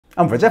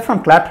I'm Vijay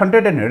from CLAT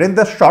 100, and in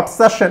this short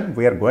session,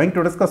 we are going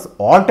to discuss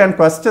all 10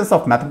 questions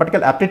of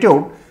mathematical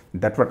aptitude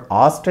that were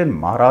asked in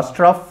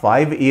Maharashtra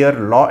 5-year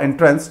law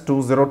entrance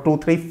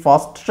 2023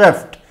 first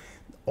shift.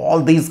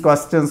 All these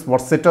questions were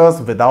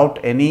sitters without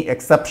any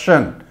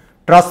exception.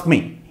 Trust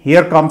me,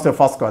 here comes your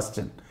first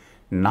question.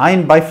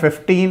 9 by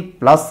 15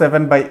 plus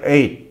 7 by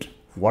 8.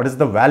 What is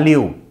the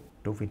value?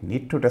 Do we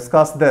need to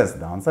discuss this?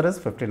 The answer is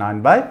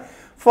 59 by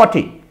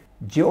 40.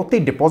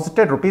 Jyoti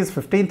deposited rupees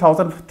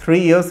 15,000 for 3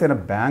 years in a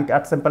bank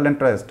at simple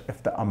interest.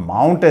 If the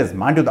amount is,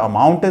 mind you, the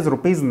amount is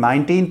rupees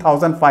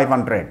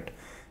 19,500,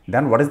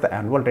 then what is the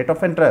annual rate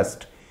of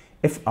interest?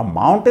 If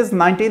amount is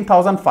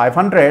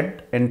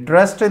 19,500,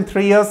 interest in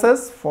 3 years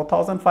is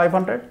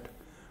 4,500.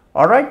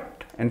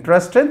 Alright,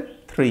 interest in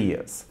 3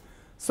 years.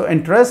 So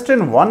interest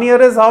in 1 year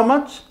is how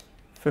much?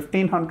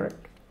 1,500.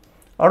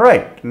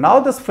 Alright, now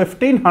this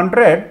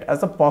 1,500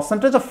 as a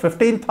percentage of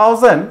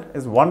 15,000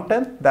 is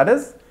 1/10, that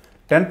is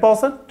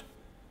 10%,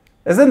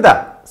 isn't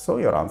that? So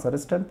your answer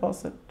is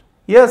 10%.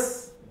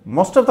 Yes,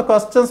 most of the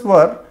questions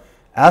were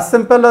as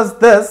simple as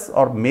this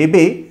or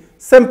maybe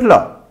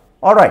simpler.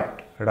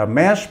 Alright,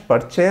 Ramesh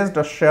purchased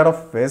a share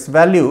of face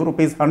value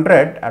rupees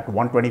 100 at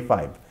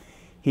 125.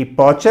 He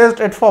purchased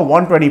it for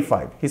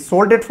 125. He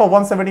sold it for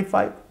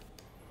 175.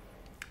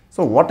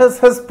 So what is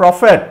his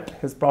profit?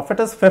 His profit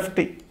is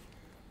 50.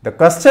 The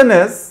question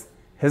is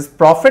his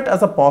profit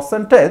as a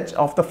percentage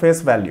of the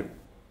face value.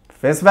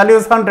 Face value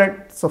is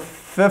 100. So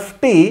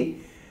 50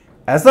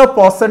 as a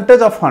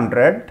percentage of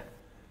 100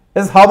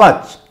 is how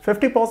much?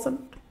 50%.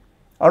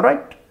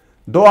 Alright.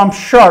 Though I'm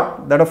sure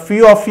that a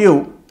few of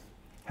you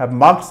have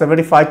marked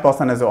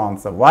 75% as your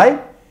answer.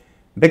 Why?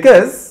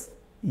 Because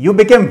you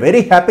became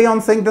very happy on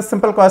seeing this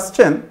simple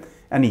question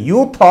and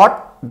you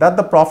thought that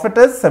the profit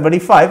is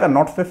 75 and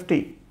not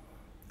 50.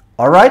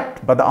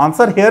 Alright. But the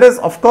answer here is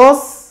of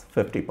course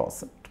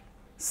 50%.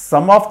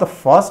 Sum of the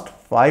first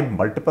 5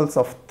 multiples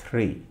of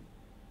 3.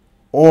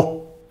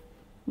 Oh,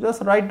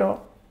 just write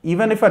down,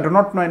 even if I do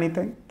not know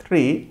anything,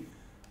 3,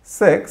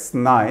 6,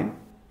 9,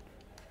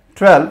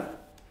 12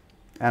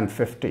 and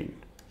 15.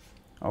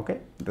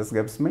 Okay, this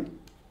gives me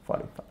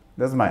 45.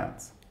 This is my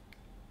answer.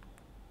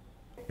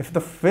 If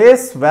the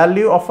face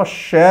value of a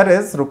share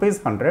is rupees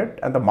 100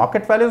 and the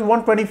market value is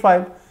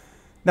 125,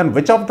 then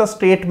which of the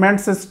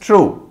statements is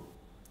true?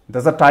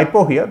 There's a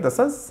typo here. This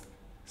is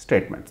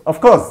statements. Of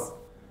course,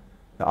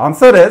 the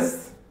answer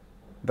is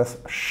the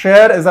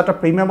share is at a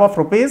premium of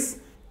rupees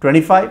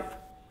 25.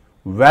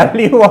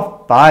 Value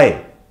of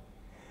pi.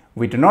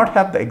 We do not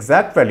have the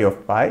exact value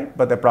of pi,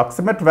 but the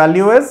approximate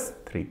value is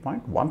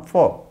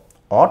 3.14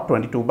 or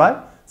 22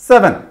 by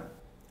 7.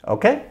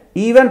 Okay.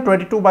 Even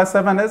 22 by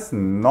 7 is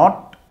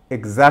not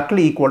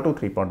exactly equal to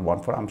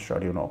 3.14. I'm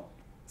sure you know.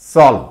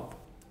 Solve.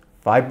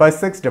 5 by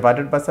 6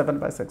 divided by 7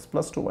 by 6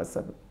 plus 2 by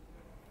 7.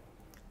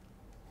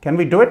 Can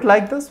we do it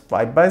like this?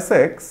 5 by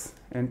 6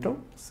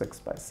 into 6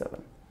 by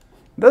 7.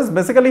 This is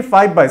basically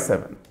 5 by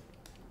 7.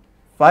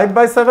 5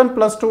 by 7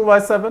 plus 2 by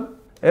 7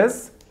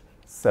 is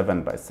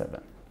 7 by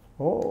 7.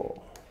 Oh,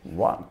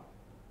 1.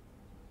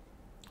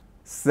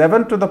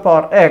 7 to the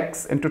power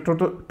x into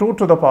 2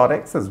 to the power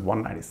x is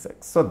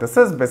 196. So this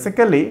is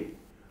basically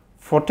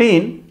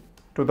 14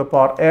 to the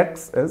power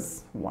x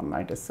is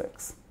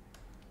 196.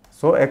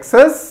 So x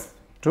is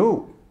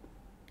 2.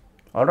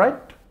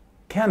 Alright.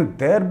 Can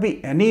there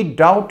be any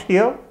doubt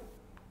here?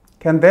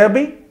 Can there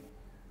be?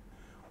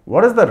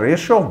 What is the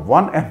ratio of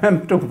 1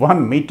 mm to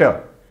 1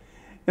 meter?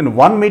 In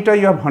 1 meter,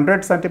 you have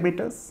 100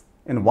 centimeters.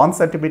 In 1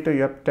 centimeter,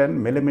 you have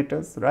 10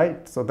 millimeters,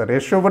 right? So the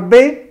ratio would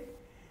be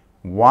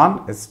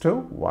 1 is to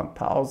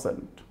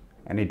 1000.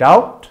 Any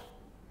doubt?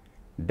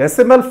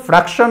 Decimal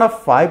fraction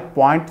of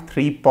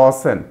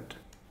 5.3%.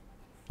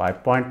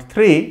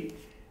 5.3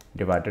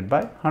 divided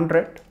by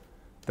 100.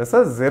 This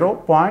is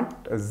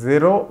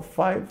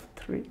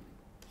 0.053.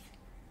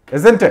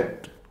 Isn't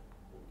it?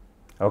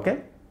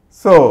 Okay.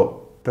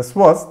 So this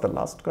was the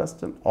last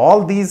question.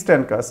 All these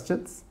 10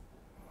 questions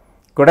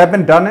could have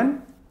been done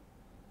in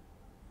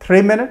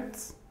 3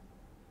 minutes.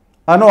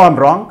 No, I'm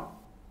wrong.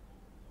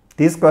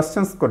 These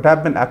questions could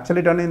have been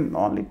actually done in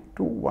only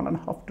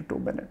 1.5 to 2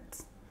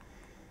 minutes.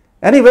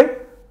 Anyway,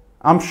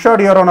 I'm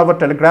sure you're on our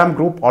Telegram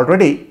group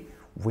already.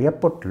 We have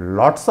put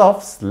lots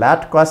of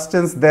SLAT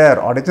questions there,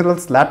 original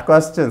SLAT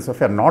questions. So if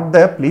you're not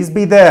there, please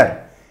be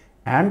there.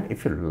 And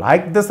if you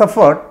like this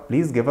effort,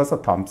 please give us a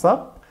thumbs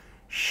up,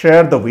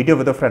 share the video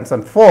with your friends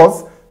and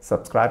foes,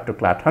 subscribe to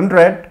CLAT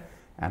 100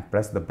 and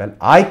press the bell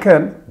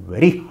icon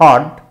very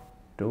hard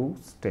to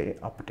stay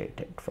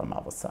updated from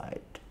our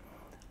side.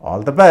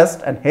 All the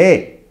best, and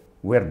hey,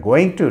 we are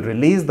going to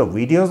release the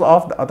videos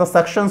of the other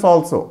sections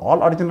also,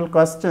 all original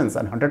questions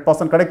and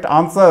 100% correct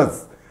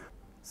answers.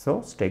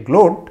 So stay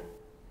glued.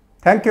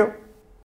 Thank you.